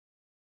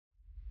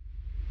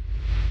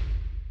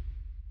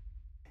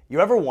You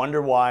ever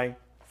wonder why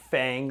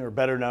FANG, or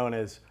better known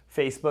as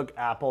Facebook,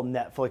 Apple,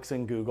 Netflix,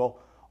 and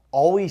Google,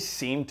 always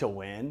seem to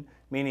win?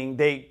 Meaning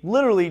they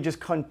literally just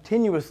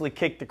continuously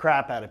kick the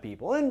crap out of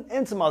people,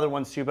 and some other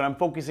ones too, but I'm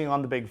focusing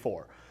on the big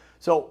four.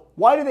 So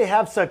why do they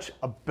have such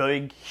a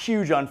big,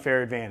 huge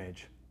unfair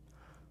advantage?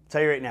 I'll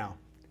tell you right now,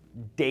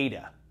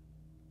 data,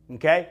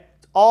 okay?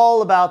 It's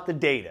all about the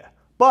data.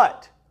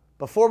 But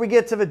before we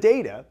get to the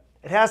data,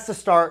 it has to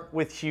start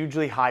with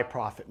hugely high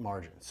profit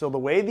margins. So the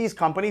way these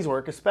companies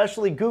work,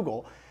 especially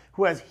Google,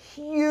 who has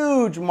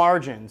huge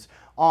margins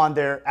on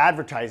their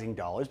advertising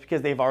dollars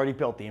because they've already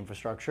built the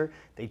infrastructure.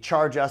 They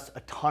charge us a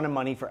ton of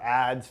money for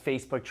ads.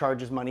 Facebook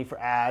charges money for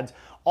ads.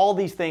 All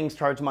these things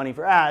charge money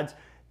for ads.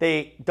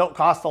 They don't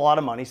cost a lot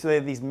of money, so they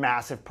have these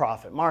massive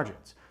profit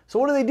margins. So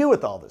what do they do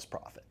with all this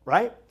profit,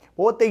 right?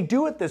 Well, what they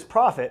do with this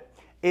profit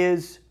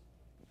is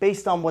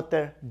based on what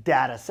the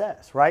data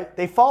says, right?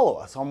 They follow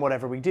us on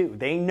whatever we do.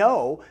 They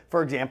know,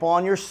 for example,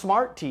 on your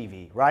smart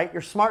TV, right?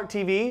 Your smart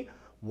TV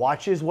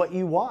watches what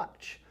you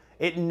watch.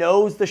 It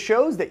knows the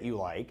shows that you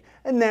like,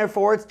 and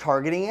therefore it's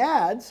targeting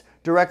ads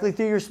directly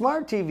through your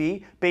smart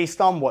TV based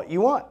on what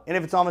you want. And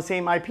if it's on the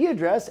same IP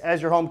address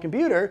as your home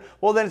computer,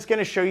 well, then it's going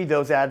to show you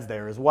those ads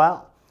there as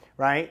well,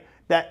 right?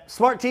 That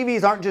smart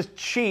TVs aren't just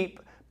cheap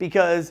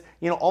because,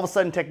 all of a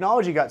sudden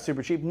technology got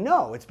super cheap.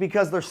 No, it's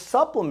because they're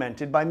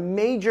supplemented by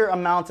major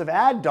amounts of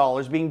ad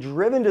dollars being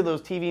driven to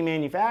those TV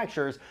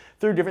manufacturers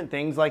through different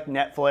things like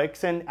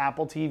Netflix and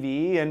Apple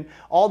TV and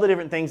all the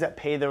different things that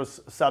pay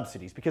those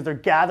subsidies because they're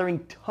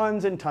gathering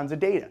tons and tons of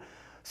data.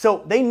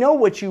 So they know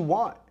what you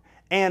want.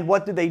 And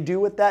what do they do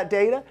with that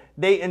data?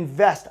 They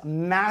invest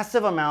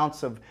massive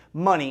amounts of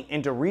money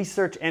into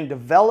research and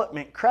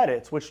development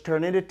credits, which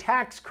turn into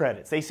tax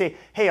credits. They say,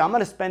 hey, I'm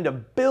going to spend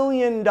 $1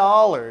 billion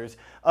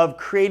of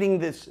creating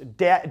this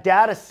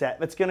data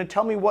set that's going to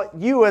tell me what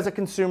you as a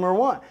consumer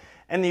want.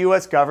 And the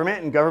US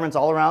government and governments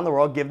all around the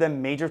world give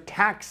them major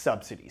tax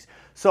subsidies.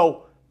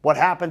 So what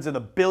happens in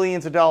the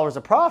billions of dollars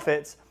of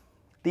profits,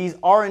 these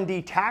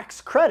R&D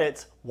tax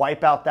credits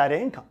wipe out that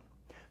income.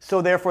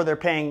 So therefore they're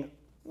paying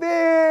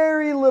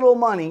very little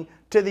money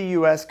to the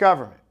US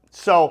government.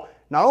 So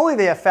not only do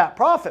they have fat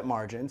profit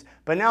margins,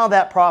 but now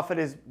that profit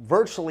is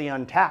virtually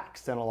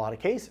untaxed in a lot of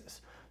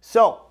cases.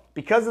 So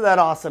because of that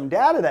awesome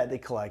data that they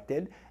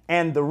collected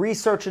and the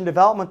research and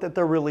development that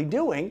they're really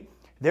doing,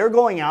 they're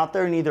going out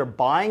there and either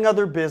buying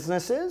other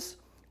businesses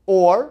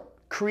or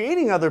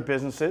creating other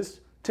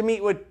businesses to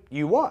meet what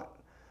you want.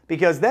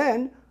 Because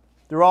then,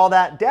 through all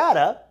that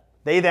data,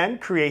 they then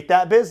create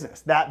that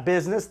business. That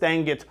business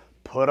then gets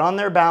put on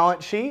their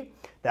balance sheet.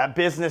 That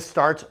business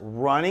starts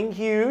running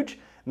huge,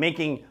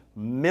 making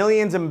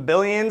millions and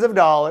billions of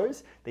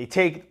dollars. They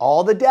take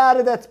all the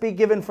data that's been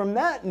given from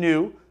that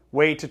new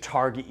way to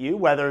target you,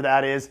 whether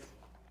that is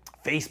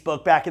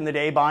Facebook back in the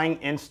day buying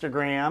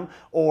Instagram,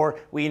 or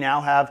we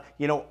now have,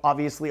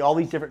 obviously all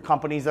these different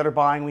companies that are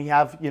buying. We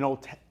have,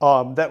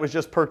 that was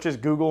just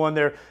purchased Google and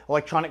their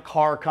electronic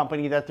car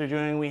company that they're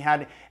doing. We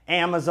had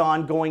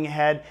Amazon going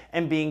ahead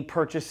and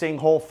purchasing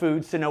Whole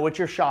Foods to know what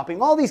you're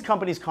shopping. All these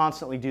companies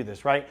constantly do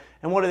this, right?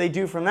 And what do they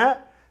do from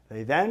that?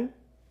 They then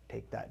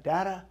take that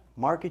data,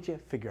 market you,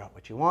 figure out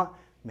what you want,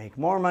 make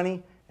more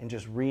money, and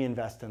just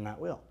reinvest in that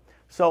wheel.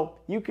 So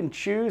you can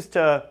choose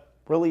to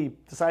really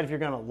decide if you're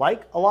going to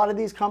like a lot of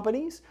these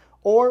companies,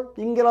 or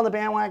you can get on the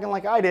bandwagon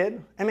like I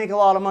did and make a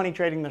lot of money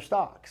trading their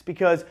stocks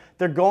because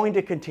they're going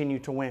to continue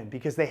to win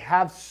because they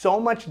have so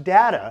much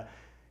data.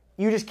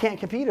 You just can't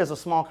compete as a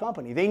small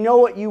company. They know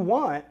what you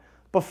want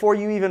before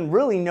you even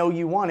really know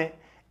you want it,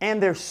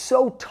 and they're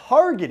so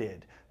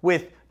targeted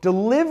with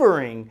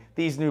delivering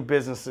these new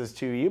businesses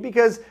to you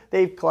because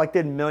they've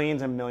collected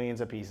millions and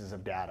millions of pieces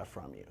of data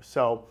from you.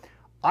 So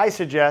I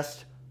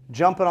suggest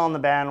jumping on the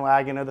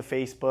bandwagon of the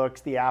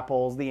Facebooks, the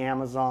Apples, the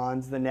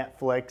Amazons, the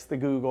Netflix, the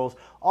Googles,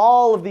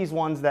 all of these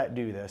ones that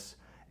do this,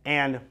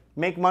 and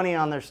make money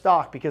on their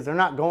stock because they're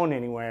not going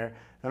anywhere.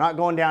 They're not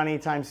going down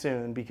anytime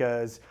soon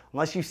because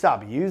unless you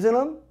stop using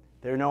them,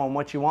 they're knowing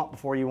what you want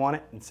before you want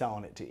it and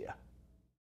selling it to you.